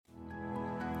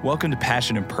Welcome to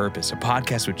Passion and Purpose, a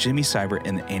podcast with Jimmy Seibert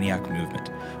and the Antioch Movement.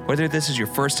 Whether this is your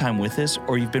first time with us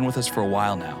or you've been with us for a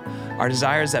while now, our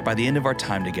desire is that by the end of our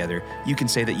time together, you can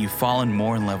say that you've fallen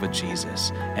more in love with Jesus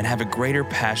and have a greater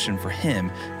passion for Him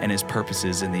and His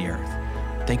purposes in the earth.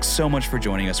 Thanks so much for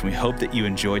joining us, and we hope that you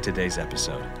enjoyed today's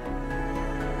episode.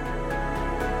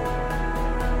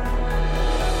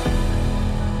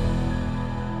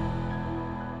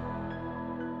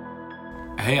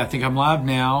 Hey, I think I'm live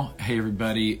now. Hey,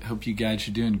 everybody. Hope you guys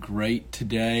are doing great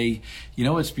today. You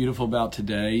know what's beautiful about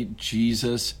today?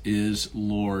 Jesus is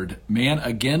Lord. Man,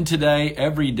 again today,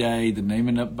 every day, the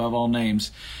name above all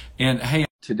names. And hey,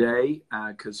 today,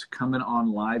 because coming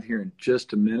on live here in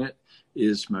just a minute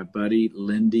is my buddy,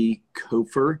 Lindy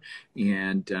Kofer.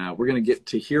 And we're going to get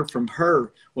to hear from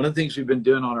her. One of the things we've been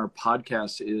doing on our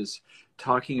podcast is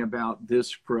talking about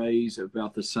this phrase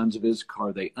about the sons of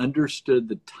Issachar. They understood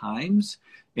the times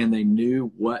and they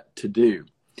knew what to do.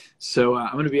 So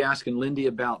I'm going to be asking Lindy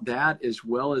about that, as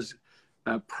well as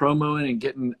promoing and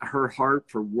getting her heart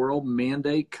for World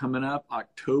Mandate coming up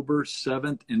October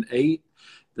 7th and 8th.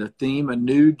 The theme, a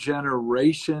new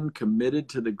generation committed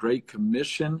to the Great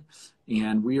Commission.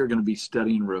 And we are going to be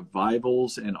studying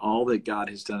revivals and all that God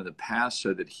has done in the past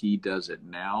so that He does it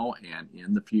now and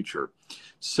in the future.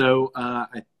 So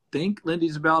I think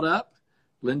Lindy's about up.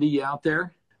 Lindy, you out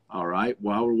there? All right.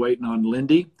 While we're waiting on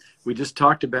Lindy, we just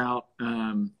talked about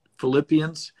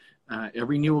Philippians.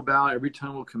 Every knee will bow, every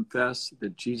tongue will confess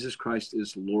that Jesus Christ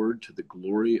is Lord to the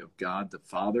glory of God the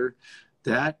Father.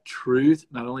 That truth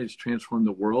not only has transformed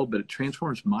the world, but it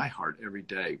transforms my heart every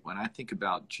day. When I think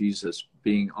about Jesus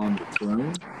being on the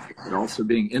throne, but also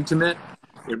being intimate,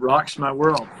 it rocks my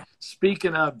world.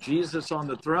 Speaking of Jesus on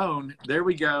the throne, there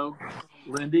we go.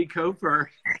 Lindy Kofer.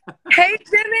 Hey,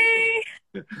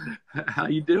 Jimmy. How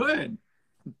you doing?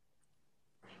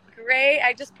 Great.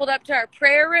 I just pulled up to our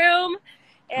prayer room,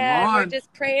 and we're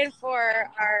just praying for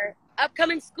our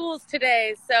upcoming schools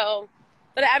today.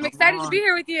 But I'm excited to be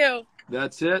here with you.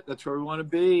 That's it. That's where we want to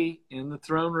be, in the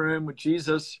throne room with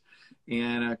Jesus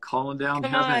and calling down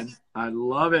heaven. I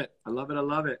love it. I love it. I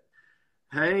love it.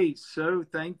 Hey, so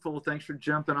thankful. Thanks for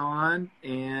jumping on.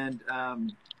 And,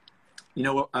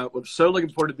 we're so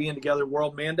looking forward to being together.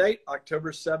 World Mandate,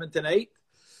 October 7th and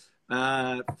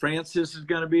 8th. Francis is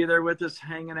going to be there with us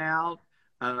hanging out.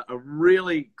 A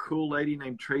really cool lady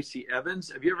named Tracy Evans.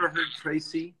 Have you ever heard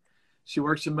Tracy? She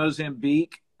works in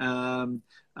Mozambique.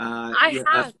 I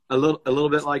have. A little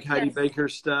bit like Heidi Baker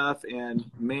stuff, and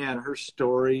man, her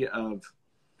story of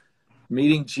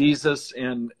meeting Jesus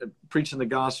and preaching the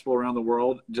gospel around the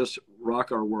world just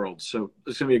rock our world. So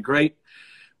it's going to be a great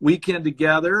weekend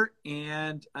together.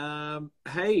 And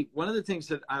hey, one of the things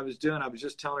that I was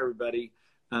just telling everybody,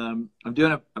 I'm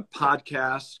doing a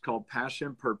podcast called Passion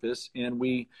and Purpose, and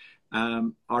we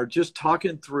are just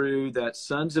talking through that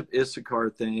sons of Issachar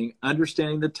thing,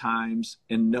 understanding the times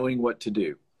and knowing what to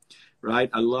do, right?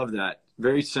 I love that.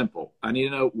 Very simple. I need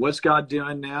to know, what's God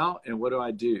doing now and what do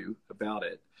I do about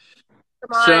it?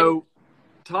 So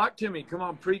talk to me. Come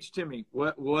on, preach to me.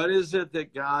 What is it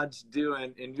that God's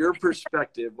doing in your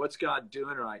perspective? What's God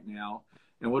doing right now?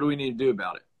 And what do we need to do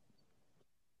about it?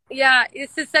 Yeah,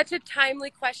 this is such a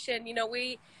timely question. You know,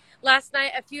 last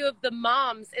night, a few of the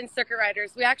moms and circuit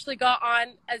riders, we actually got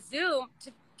on a Zoom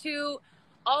to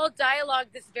all dialogue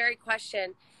this very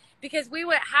question, because we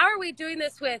went, how are we doing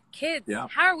this with kids? Yeah.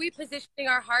 How are we positioning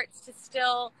our hearts to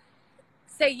still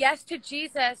say yes to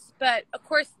Jesus, but of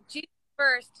course, Jesus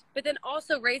first, but then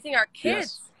also raising our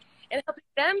kids and helping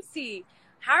them see,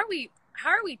 how are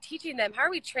we teaching them? How are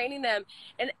we training them?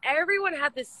 And everyone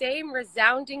had the same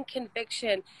resounding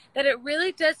conviction that it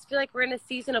really does feel like we're in a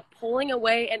season of pulling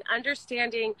away and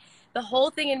understanding the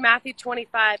whole thing in Matthew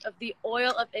 25 of the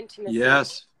oil of intimacy.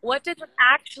 Yes. What does it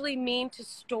actually mean to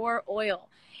store oil?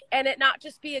 And it not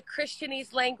just be a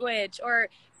Christianese language or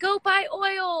go buy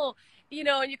oil,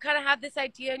 and you kind of have this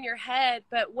idea in your head,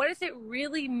 but what does it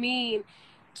really mean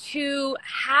to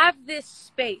have this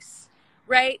space,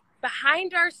 right,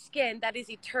 behind our skin that is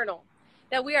eternal,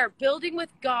 that we are building with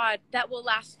God that will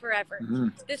last forever. Mm-hmm.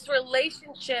 This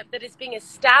relationship that is being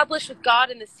established with God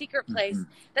in the secret place,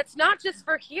 that's not just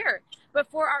for here,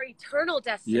 but for our eternal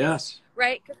destiny. Yes.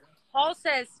 Right? Because Paul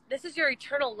says, this is your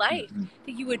eternal life,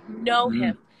 that you would know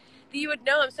Him. That you would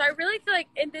know Him. So I really feel like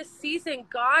in this season,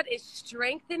 God is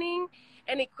strengthening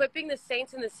and equipping the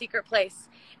saints in the secret place.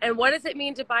 And what does it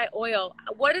mean to buy oil?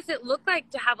 What does it look like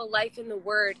to have a life in the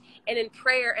Word and in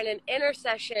prayer and in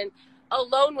intercession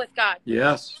alone with God?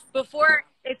 Yes. Before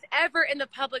it's ever in the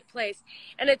public place.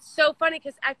 And it's so funny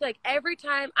because I feel like every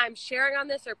time I'm sharing on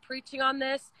this or preaching on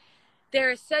this,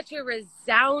 there is such a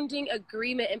resounding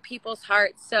agreement in people's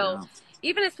hearts. So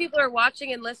even as people are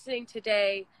watching and listening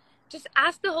today, just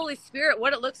ask the Holy Spirit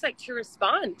what it looks like to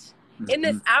respond in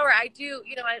this hour. I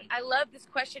love this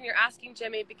question you're asking,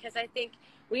 Jimmy, because I think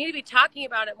we need to be talking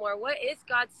about it more. What is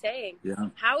God saying? Yeah.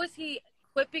 How is he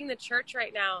equipping the church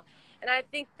right now? And I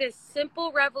think this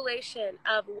simple revelation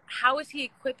of how is he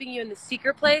equipping you in the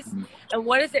secret place and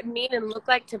what does it mean and look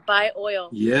like to buy oil?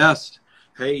 Yes.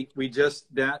 Hey, we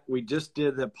just did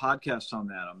the podcast on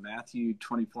that, on Matthew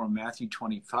 24, Matthew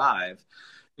 25,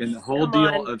 and the whole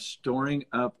deal of storing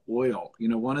up oil. You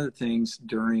know, one of the things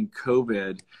during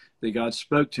COVID that God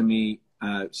spoke to me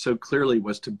so clearly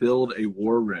was to build a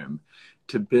war room,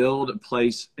 to build a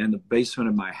place in the basement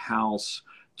of my house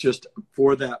just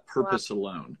for that purpose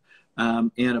alone.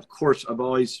 And of course, I've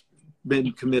always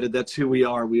been committed. That's who we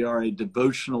are. We are a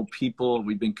devotional people.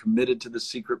 We've been committed to the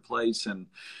secret place. And,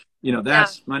 you know,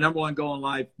 that's my number one goal in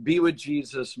life. Be with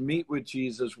Jesus, meet with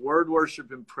Jesus, word,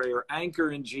 worship, and prayer,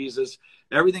 anchor in Jesus.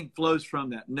 Everything flows from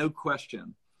that, no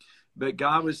question. But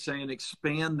God was saying,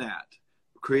 expand that,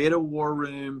 create a war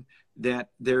room, that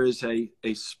there is a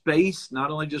space, not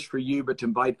only just for you, but to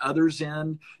invite others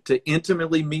in, to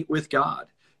intimately meet with God.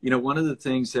 You know, one of the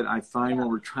things that I find when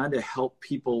we're trying to help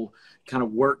people kind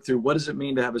of work through, what does it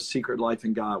mean to have a secret life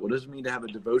in God? What does it mean to have a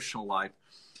devotional life?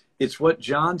 It's what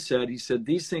John said. He said,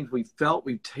 these things we felt,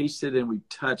 we've tasted, and we've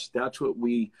touched. That's what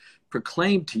we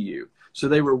proclaimed to you. So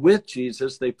they were with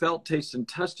Jesus. They felt, tasted, and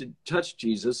touched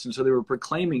Jesus. And so they were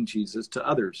proclaiming Jesus to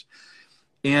others.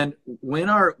 And when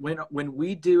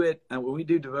we do it, and when we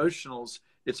do devotionals,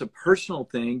 it's a personal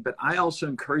thing, but I also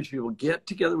encourage people, get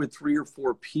together with 3 or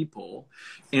 4 people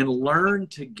and learn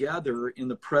together in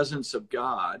the presence of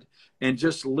God and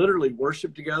just literally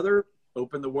worship together,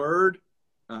 open the word,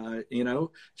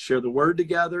 share the word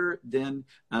together, then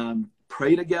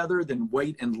pray together, then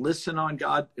wait and listen on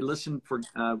God, listen for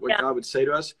what God would say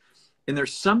to us. And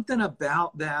there's something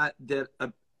about that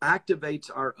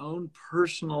activates our own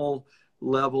personal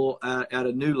level at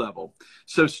a new level.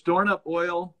 So storing up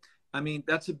oil, I mean,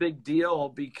 that's a big deal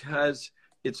because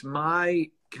it's my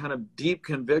kind of deep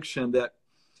conviction that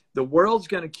the world's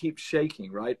going to keep shaking,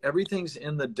 right? Everything's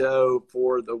in the dough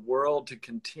for the world to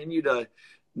continue to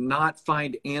not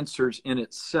find answers in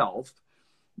itself.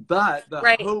 But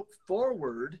the hope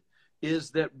forward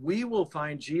is that we will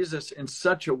find Jesus in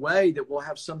such a way that we'll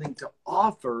have something to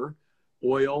offer,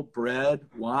 oil, bread,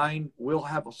 wine. We'll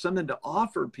have something to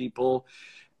offer people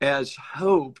as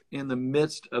hope in the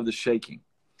midst of the shaking.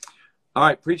 All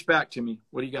right, preach back to me.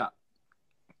 What do you got?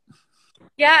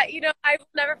 Yeah, I will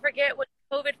never forget when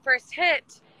COVID first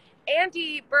hit.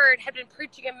 Andy Bird had been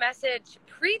preaching a message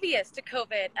previous to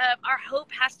COVID of our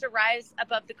hope has to rise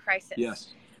above the crisis. Yes.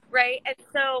 Right? And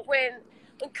so when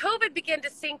COVID began to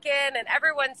sink in and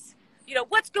everyone's,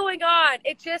 what's going on?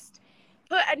 It just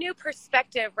put a new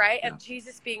perspective, right? Of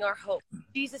Jesus being our hope,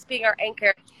 Jesus being our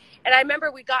anchor. And I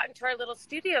remember we got into our little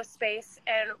studio space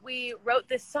and we wrote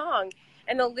this song.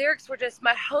 And the lyrics were just,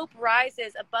 my hope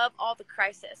rises above all the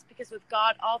crisis, because with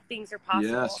God, all things are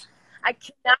possible. Yes. I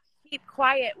cannot keep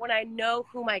quiet when I know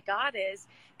who my God is,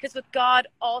 because with God,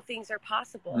 all things are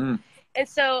possible. And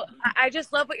so I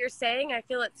just love what you're saying. I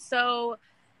feel it's so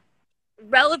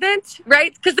relevant,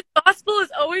 right? Because the gospel is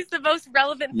always the most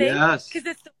relevant thing. Yes. Because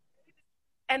it's the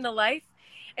and the life.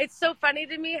 It's so funny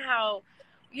to me how,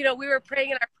 we were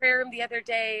praying in our prayer room the other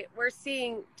day. We're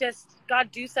seeing just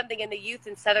God do something in the youth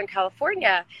in Southern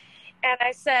California. And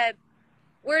I said,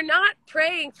 we're not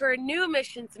praying for a new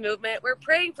missions movement. We're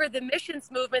praying for the missions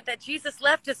movement that Jesus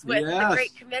left us with, the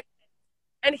Great Commission.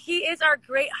 And he is our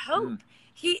great hope.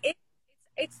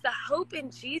 It's the hope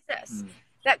in Jesus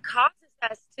that causes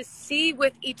us to see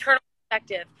with eternal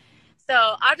perspective.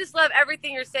 So I just love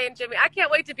everything you're saying, Jimmy. I can't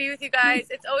wait to be with you guys.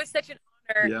 It's always such an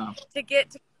honor to get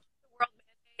to the World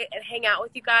Mandate and hang out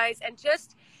with you guys and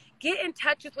just get in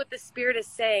touch with what the Spirit is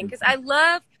saying. Because I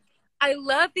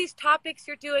love these topics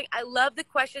you're doing. I love the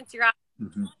questions you're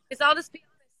asking. Because I'll just be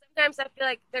honest, sometimes I feel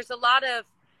like there's a lot of,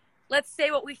 let's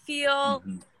say what we feel,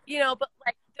 but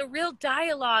like the real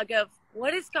dialogue of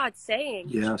what is God saying?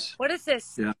 Yes. What does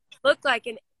this look like?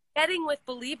 And getting with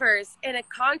believers in a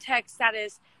context that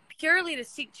is purely to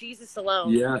seek Jesus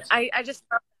alone. Yes. I just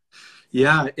love that.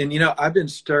 Yeah. And, I've been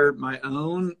stirred my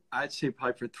own, I'd say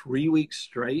probably for 3 weeks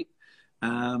straight.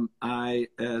 As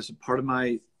a part of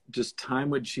my just time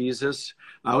with Jesus,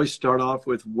 I always start off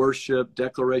with worship,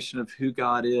 declaration of who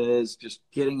God is, just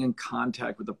getting in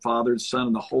contact with the Father, Son,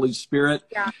 and the Holy Spirit.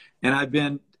 Yeah.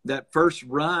 And that first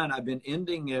run, I've been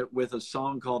ending it with a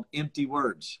song called Empty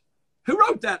Words. Who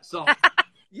wrote that song?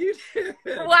 You did.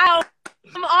 Wow.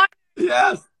 I'm on.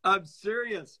 Yes, I'm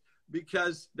serious.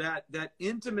 because that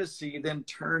intimacy then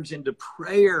turns into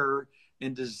prayer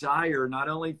and desire, not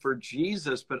only for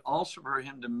Jesus, but also for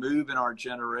him to move in our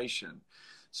generation.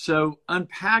 So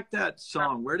unpack that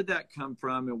song. Where did that come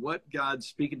from, and what God's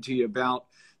speaking to you about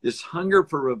this hunger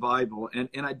for revival? And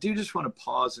I do just want to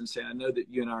pause and say, I know that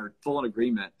you and I are full in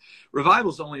agreement.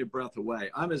 Revival is only a breath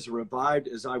away. I'm as revived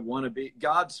as I want to be.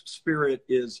 God's Spirit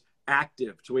is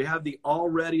active. So we have the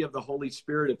already of the Holy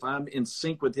Spirit. If I'm in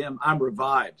sync with him, I'm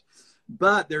revived.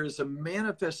 But there is a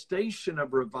manifestation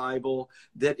of revival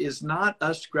that is not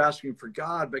us grasping for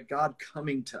God, but God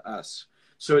coming to us.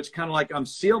 So it's kind of like I'm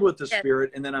sealed with the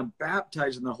Spirit, and then I'm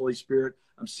baptized in the Holy Spirit.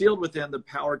 I'm sealed within, the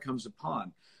power comes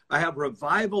upon. I have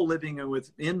revival living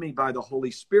within me by the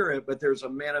Holy Spirit, but there's a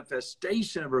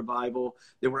manifestation of revival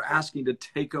that we're asking to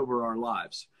take over our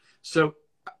lives. So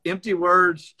Empty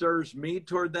Words stirs me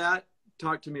toward that.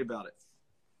 Talk to me about it.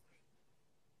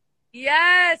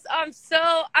 Yes, I'm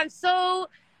so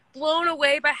blown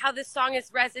away by how this song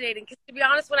is resonating. Because to be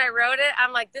honest, when I wrote it,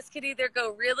 I'm like, this could either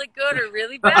go really good or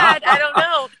really bad. I don't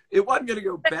know. It wasn't going to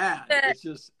go bad. It's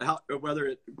just whether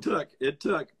it took.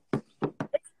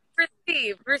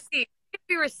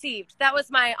 Received. That was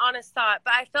my honest thought.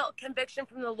 But I felt conviction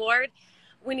from the Lord.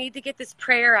 We need to get this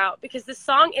prayer out, because this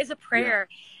song is a prayer.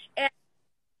 Yeah. And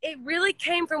it really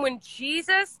came from when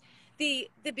Jesus, the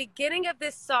beginning of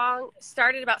this song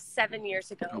started about 7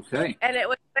 years ago. Okay. And it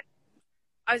was,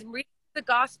 I was reading the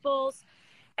Gospels,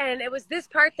 and it was this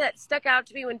part that stuck out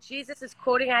to me when Jesus is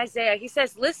quoting Isaiah. He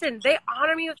says, listen, they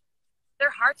honor me, their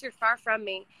hearts are far from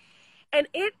me. And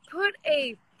it put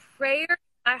a prayer in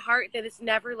my heart that has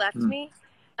never left me.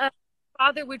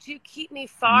 Father, would you keep me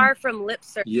far from lip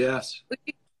service? Yes. Would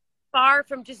you keep me far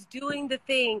from just doing the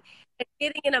thing and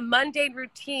getting in a mundane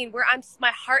routine where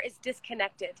my heart is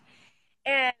disconnected.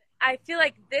 And I feel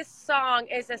like this song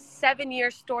is a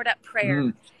 7-year stored up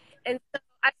prayer. And so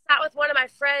I sat with one of my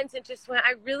friends and just went,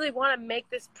 I really want to make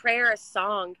this prayer a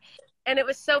song. And it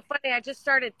was so funny. I just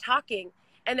started talking,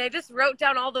 and they just wrote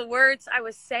down all the words I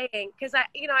was saying. Because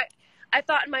I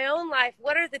thought in my own life,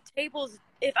 what are the tables?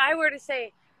 If I were to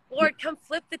say, Lord, come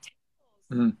flip the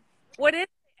tables, what is it?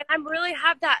 And I really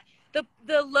have that,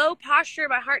 the low posture of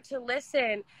my heart to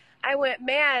listen. I went,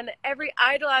 man, every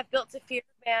idol I've built to fear,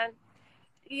 man,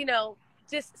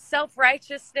 just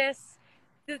self-righteousness,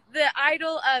 the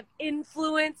idol of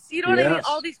influence, you know what I mean?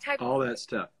 All these types all that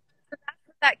stuff.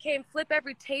 That came, flip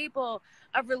every table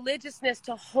of religiousness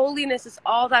to holiness is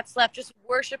all that's left, just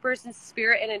worshipers in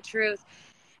spirit and in truth.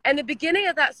 And the beginning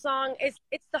of that song it's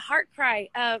the heart cry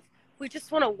of, we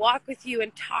just want to walk with you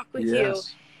and talk with you.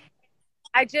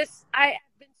 I have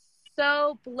been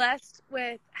so blessed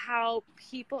with how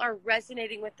people are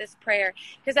resonating with this prayer,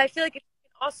 because I feel like if we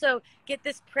can also get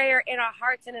this prayer in our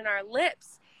hearts and in our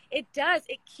lips, it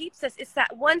keeps us. It's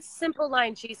that one simple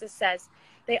line Jesus says,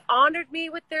 they honored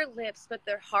me with their lips, but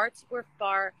their hearts were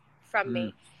far from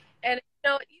me. And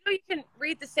you can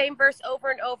read the same verse over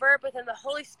and over, but then the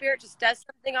Holy Spirit just does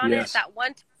something on it. It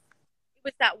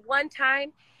was that one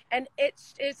time, and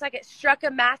it's like it struck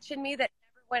a match in me that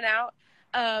never went out,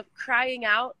 of crying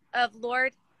out of,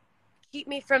 Lord, keep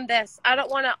me from this. I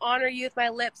don't want to honor you with my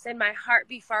lips and my heart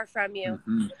be far from you.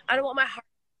 I don't want my heart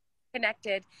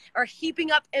connected or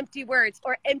heaping up empty words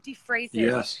or empty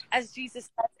phrases, as Jesus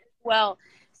says as well.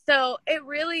 So it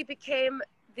really became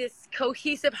this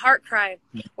cohesive heart cry.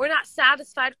 We're not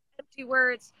satisfied with empty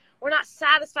words. We're not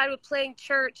satisfied with playing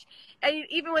church. And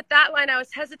even with that line, I was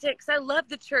hesitant because I love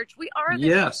the church. We are the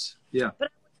church. Yeah.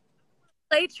 But I don't want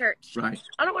to play church. Right.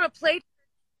 I don't want to play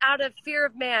out of fear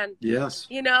of man. Yes.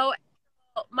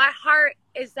 My heart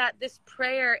is that this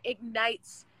prayer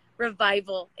ignites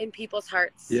revival in people's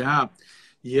hearts. Yeah.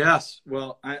 Yes.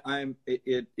 Well,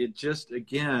 it just,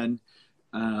 again,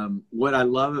 what I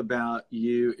love about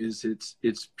you is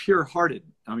it's pure hearted.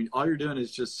 I mean, all you're doing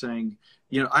is just saying,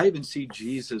 I even see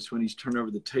Jesus when he's turned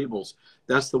over the tables.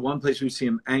 That's the one place we see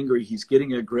him angry. He's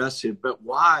getting aggressive, but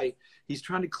why? He's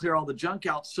trying to clear all the junk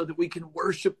out so that we can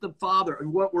worship the Father.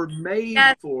 And what we're made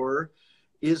for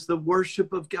is the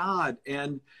worship of God.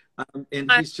 And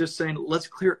he's just saying, let's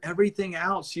clear everything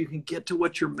out so you can get to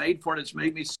what you're made for. And it's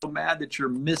made me so mad that you're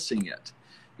missing it.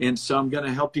 And so I'm going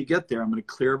to help you get there. I'm going to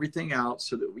clear everything out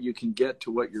so that you can get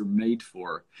to what you're made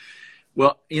for.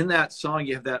 Well, in that song,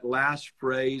 you have that last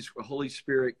phrase, Holy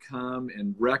Spirit, come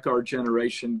and wreck our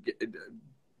generation.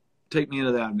 Take me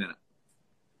into that a minute.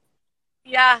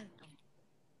 Yeah.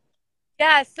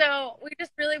 Yeah, so we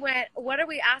just really went, what are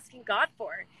we asking God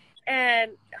for?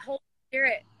 And Holy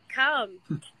Spirit, come,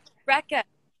 wreck us,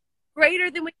 greater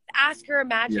than we could ask or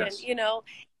imagine,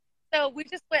 So we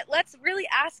just went, let's really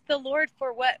ask the Lord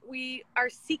for what we are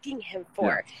seeking him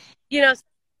for. Yeah. You know, the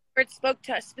Lord spoke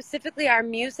to us, specifically our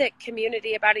music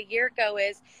community about a year ago,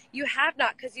 is you have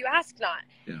not because you ask not.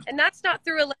 Yeah. And that's not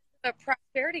through a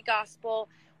prosperity gospel.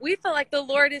 We feel like the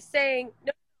Lord is saying,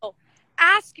 no,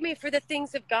 ask me for the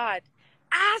things of God.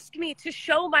 Ask me to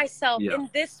show myself in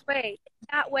this way,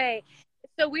 that way.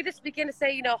 So we just begin to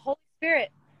say, you know, Holy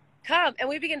Spirit, come. And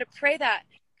we begin to pray that.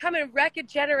 Come and wreck a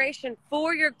generation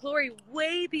for your glory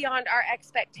way beyond our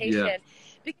expectation. Yeah.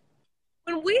 Because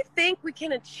when we think we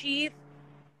can achieve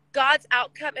God's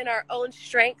outcome in our own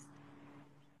strength,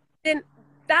 then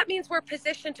that means we're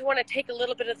positioned to want to take a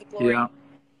little bit of the glory. Yeah.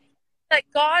 Like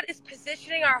God is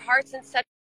positioning our hearts in such,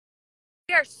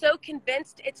 we are so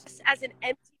convinced it's just as an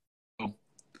empty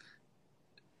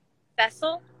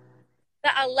vessel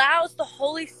that allows the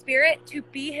Holy Spirit to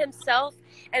be himself,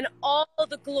 and all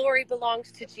the glory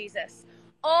belongs to Jesus.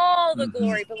 All the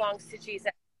glory belongs to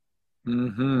Jesus.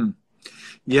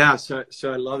 Yeah, so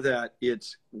I love that.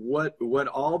 It's what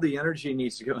all the energy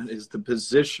needs to go in is the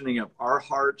positioning of our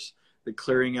hearts, the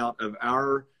clearing out of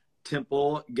our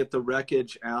temple, get the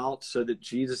wreckage out so that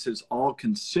Jesus is all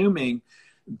consuming.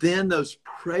 Then those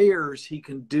prayers he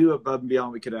can do above and beyond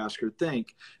what we could ask or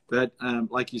think. But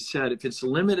like you said, if it's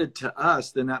limited to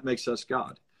us, then that makes us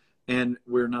God. And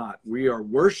we're not. We are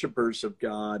worshipers of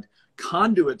God,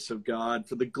 conduits of God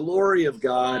for the glory of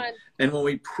God. And when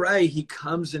we pray, he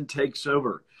comes and takes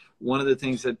over. One of the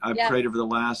things that I've prayed over the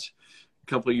last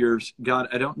couple of years, God,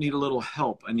 I don't need a little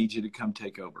help. I need you to come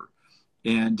take over.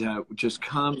 And just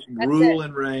come rule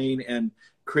and reign and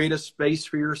create a space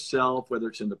for yourself, whether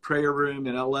it's in the prayer room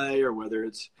in LA or whether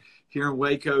it's here in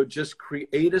Waco. Just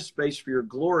create a space for your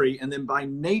glory. And then by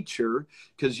nature,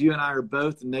 because you and I are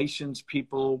both nations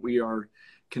people, we are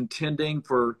contending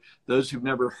for those who've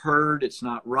never heard. It's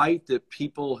not right that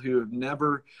people who have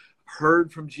never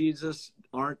heard from Jesus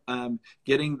aren't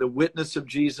getting the witness of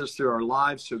Jesus through our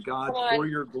lives. So God, for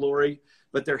your glory.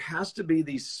 But there has to be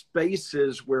these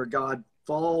spaces where God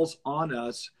falls on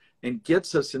us and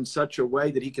gets us in such a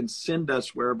way that he can send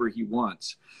us wherever he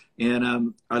wants.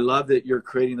 And I love that you're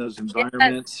creating those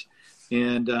environments,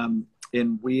 and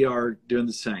we are doing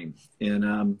the same.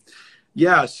 And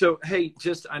so hey,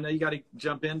 just I know you got to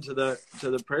jump into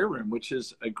the prayer room, which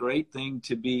is a great thing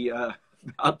to be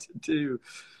about to do.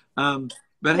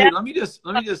 But hey, let me just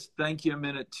thank you a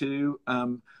minute too.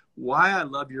 Why I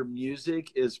love your music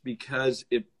is because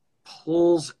it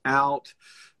pulls out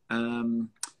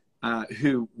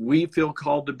who we feel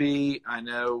called to be. I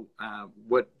know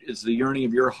what is the yearning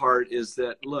of your heart is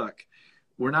that, look,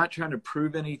 we're not trying to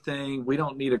prove anything. We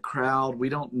don't need a crowd. We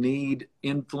don't need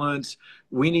influence.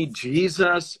 We need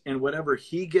Jesus, and whatever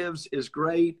he gives is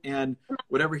great, and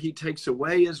whatever he takes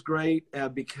away is great,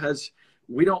 because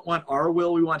we don't want our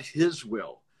will. We want his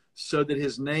will, so that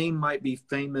his name might be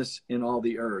famous in all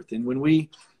the earth. And when we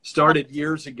started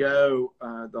years ago,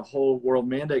 the whole World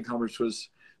Mandate Conference was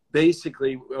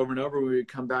basically over and over, we would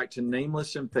come back to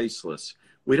nameless and faceless.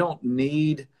 We don't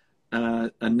need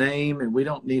a name, and we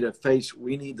don't need a face.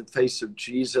 We need the face of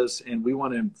Jesus, and we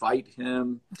want to invite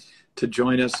him to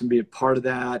join us and be a part of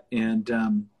that. And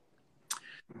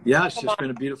it's just been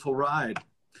a beautiful ride.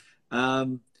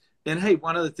 And hey,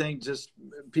 one other thing, just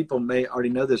people may already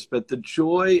know this, but the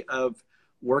joy of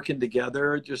working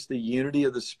together, just the unity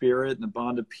of the Spirit and the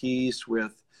bond of peace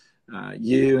with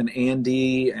you and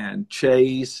Andy and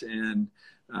Chase and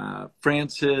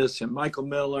Francis and Michael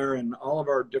Miller and all of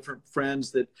our different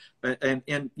friends that,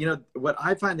 and you know, what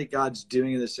I find that God's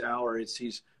doing in this hour is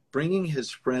he's bringing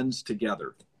his friends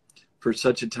together for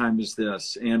such a time as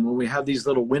this. And when we have these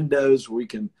little windows where we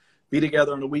can be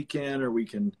together on a weekend, or we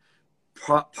can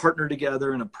partner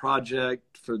together in a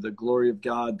project for the glory of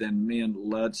God, then man,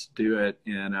 let's do it.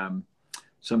 And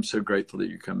so I'm so grateful that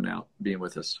you're coming out, being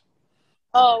with us.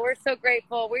 Oh, we're so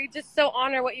grateful. We just so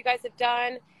honor what you guys have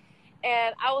done.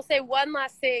 And I will say one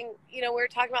last thing. You know, we were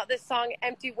talking about this song,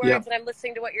 Empty Words, and I'm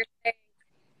listening to what you're saying.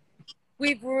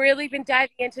 We've really been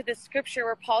diving into the scripture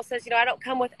where Paul says, you know, I don't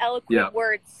come with eloquent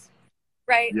words,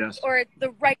 right? Yes. Or the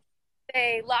right to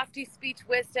say, lofty speech,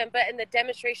 wisdom, but in the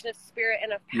demonstration of spirit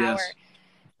and of power. Yes.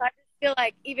 So I just feel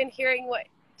like even hearing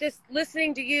just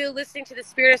listening to you, listening to the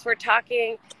Spirit as we're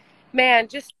talking, man,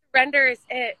 just surrender is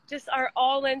it. Just our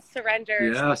all-in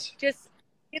surrender. Yes. Just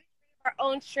give our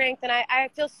own strength. And I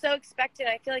feel so expectant.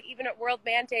 I feel like even at World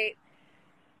Mandate,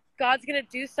 God's going to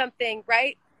do something,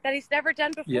 right, that he's never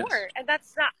done before. Yes. And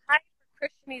that's not high for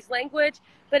Christianese language,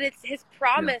 but it's his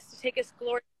promise to take us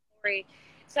glory to glory.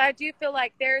 So I do feel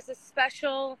like there's a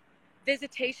special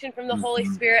visitation from the Holy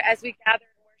Spirit as we gather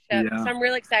and So I'm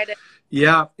really excited.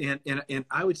 Yeah, and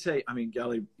I would say, I mean,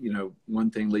 golly, one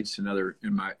thing leads to another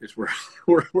is where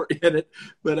we're in it.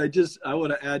 But I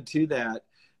want to add to that.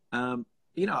 I've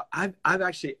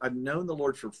known the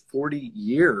Lord for 40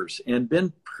 years and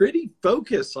been pretty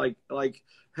focused, like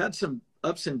had some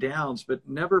ups and downs, but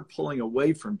never pulling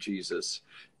away from Jesus,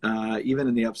 even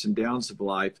in the ups and downs of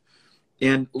life.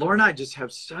 And Laura and I just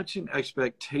have such an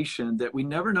expectation that we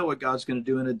never know what God's going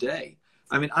to do in a day.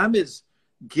 I mean, I'm as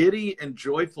giddy and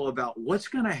joyful about what's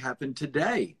going to happen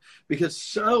today because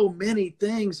so many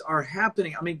things are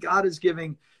happening. I mean, God is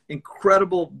giving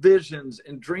incredible visions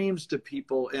and dreams to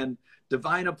people and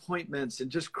divine appointments, and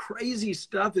just crazy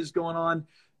stuff is going on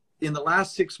in the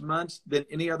last 6 months than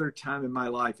any other time in my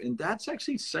life. And that's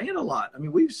actually saying a lot. I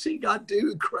mean, we've seen God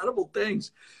do incredible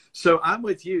things. So I'm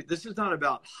with you. This is not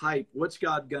about hype. What's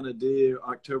God going to do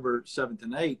October 7th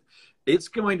and 8th? It's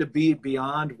going to be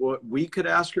beyond what we could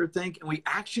ask or think. And we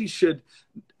actually should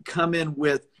come in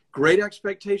with great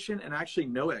expectation and actually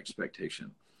no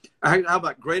expectation. How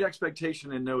about great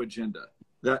expectation and no agenda?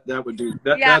 That would do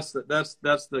that. Yeah.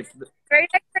 That's the great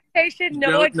expectation,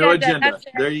 no agenda. No agenda.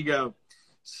 There you go.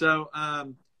 So,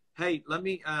 hey, let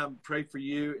me pray for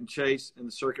you and Chase and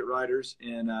the circuit riders,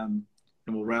 and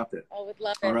we'll wrap it. I would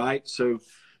love it. All right. So,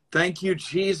 thank you,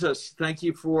 Jesus. Thank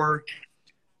you for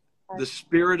the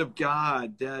Spirit of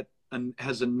God that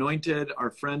has anointed our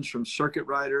friends from Circuit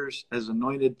Riders, has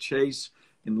anointed Chase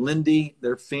and Lindy,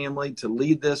 their family, to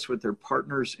lead this with their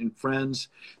partners and friends.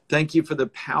 Thank you for the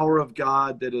power of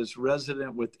God that is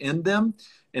resident within them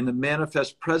and the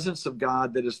manifest presence of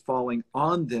God that is falling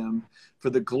on them,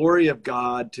 for the glory of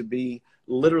God to be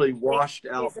literally washed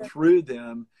out through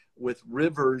them, with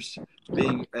rivers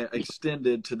being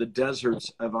extended to the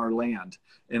deserts of our land.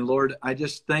 And Lord, I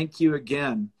just thank you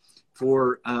again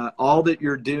for all that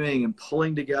you're doing and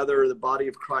pulling together the body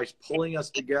of Christ, pulling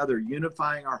us together,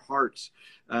 unifying our hearts,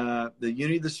 the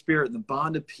unity of the Spirit and the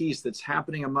bond of peace that's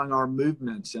happening among our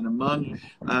movements and among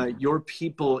your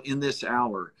people in this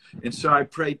hour. And so I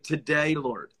pray today,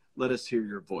 Lord, let us hear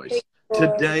your voice.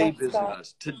 Today, visit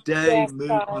us. Today,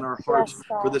 move on our hearts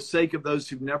for the sake of those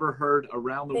who've never heard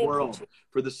around the world,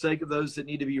 for the sake of those that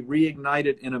need to be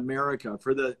reignited in America,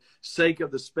 for the sake of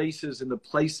the spaces and the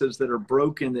places that are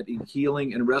broken that need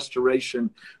healing and restoration.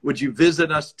 Would you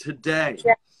visit us today?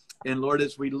 And Lord,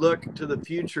 as we look to the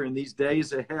future in these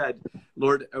days ahead,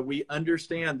 Lord, we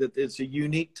understand that it's a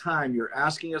unique time. You're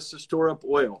asking us to store up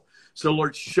oil. So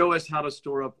Lord, show us how to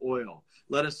store up oil.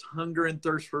 Let us hunger and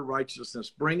thirst for righteousness.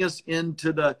 Bring us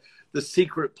into the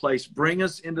secret place. Bring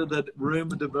us into the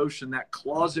room of devotion, that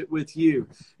closet with you,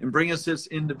 and bring us this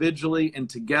individually and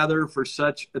together for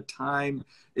such a time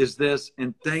as this.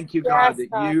 And thank you, God,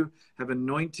 that you have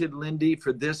anointed Lindy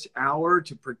for this hour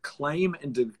to proclaim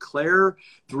and declare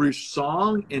through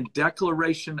song and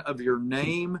declaration of your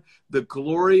name the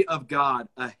glory of God,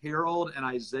 a herald, an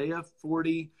Isaiah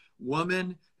 40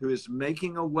 woman who is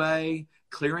making a way,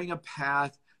 clearing a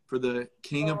path for the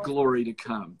King of Glory to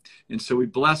come. And so we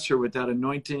bless her with that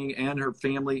anointing and her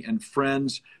family and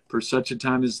friends for such a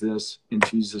time as this. In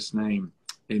Jesus' name,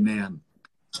 amen.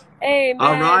 Amen.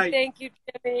 All right. Thank you,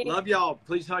 Jimmy. Love y'all.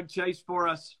 Please hug Chase for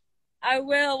us. I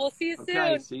will. We'll see you soon.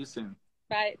 Okay, see you soon.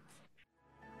 Bye.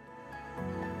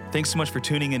 Thanks so much for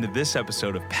tuning into this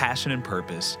episode of Passion and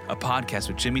Purpose, a podcast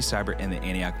with Jimmy Seibert and the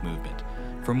Antioch Movement.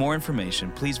 For more information,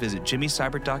 please visit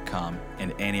jimmyseibert.com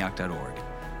and antioch.org.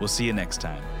 We'll see you next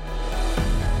time.